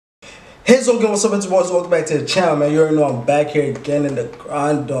Hey, so what's up, boys? Welcome back to the channel, man. You already know I'm back here again, and the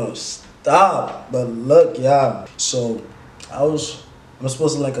grind don't stop. But look, yeah. So I'm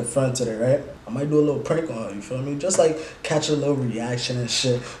supposed to link a friend today, right? I might do a little prank on her. You feel me? Just like catch a little reaction and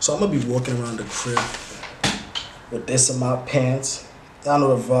shit. So I'm gonna be walking around the crib with this in my pants. Y'all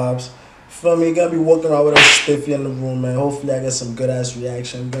know the vibes. Feel me? Gonna be walking around with a stiffy in the room, man. Hopefully I get some good ass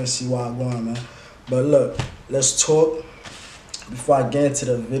reaction. We're gonna see where I'm going, man. But look, let's talk. Before I get into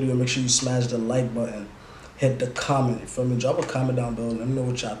the video, make sure you smash the like button, hit the comment, you feel me? Drop a comment down below, let me know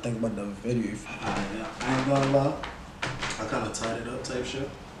what y'all think about the video. Yeah, I ain't gonna lie, I kind of tied it up type shit,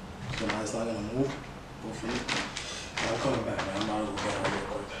 so now it's not gonna move, hopefully. I'm coming back, man. I'm not gonna get out real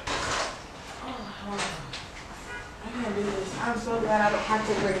quick. Oh, I can't do this. I'm so glad I don't have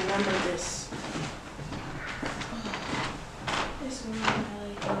to remember this. This one, I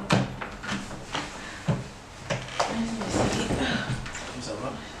like it.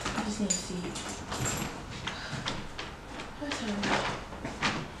 I just need to see it. What's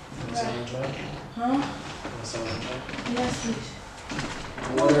up? Huh? Yes, please.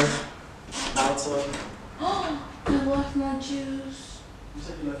 Water, outside. Oh, I left my juice. You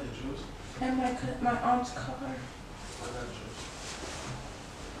said you left your juice? And my aunt's car. I got juice.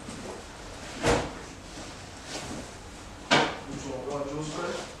 You want juice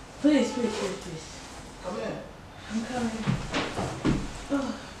first? Please, please, please, please. Come in. I'm coming.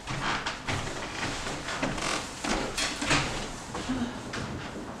 Oh.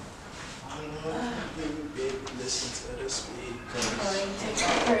 Listen to the speakers. Oh, you take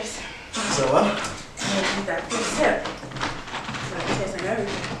that first. So what? I'm gonna do that first step. So I taste like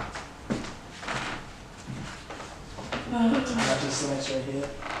everything. I got your snacks right here.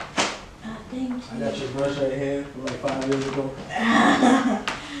 Thank you. I got your brush right here from like 5 years ago.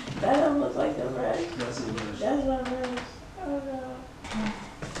 That don't look like the brush. That's your brush. That's my brush. Oh no.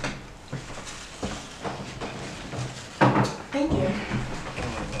 Thank you.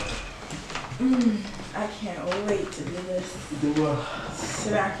 I can't wait to do this. Do what?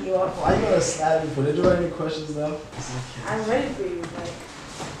 Smack you up. Why you gonna slap me for? Did you write any questions down? I'm ready for you. Like,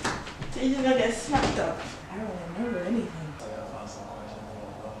 so you're just gonna get smacked up. I don't remember anything. I gotta find some questions.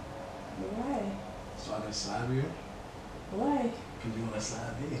 Why? So I can slap you? Why? Because you wanna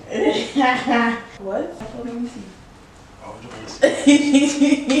slap me. What? Let me see. Oh, you wanna see?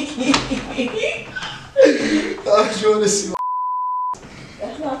 Oh, you wanna see?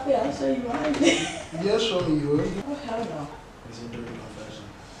 That's not fair. I'll show you mine. Yeah, show me yours. Oh, hell no. It's a dirty confession.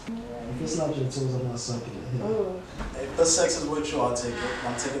 If it's not your tools, I'm not sucking it. Ooh. If the sex is with you, I'll take it.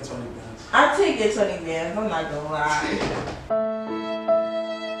 I'm taking 20 minutes. I'll take it 20 bands. I'm not gonna lie.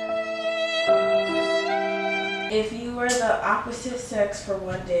 If you were the opposite sex for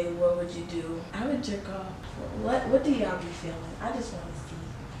one day, what would you do? I would jerk off. What do y'all be feeling? I just want to see.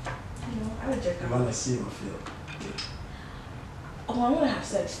 You know, I would jerk You off. wanna see or feel? Oh, I want to have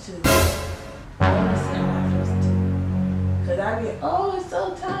sex too. I want to see how that feels too. Cause I be, oh, it's so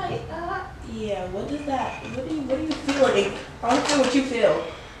tight. Yeah. What does that? What do you feel like? I want to feel what you feel.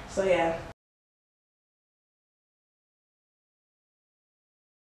 So yeah.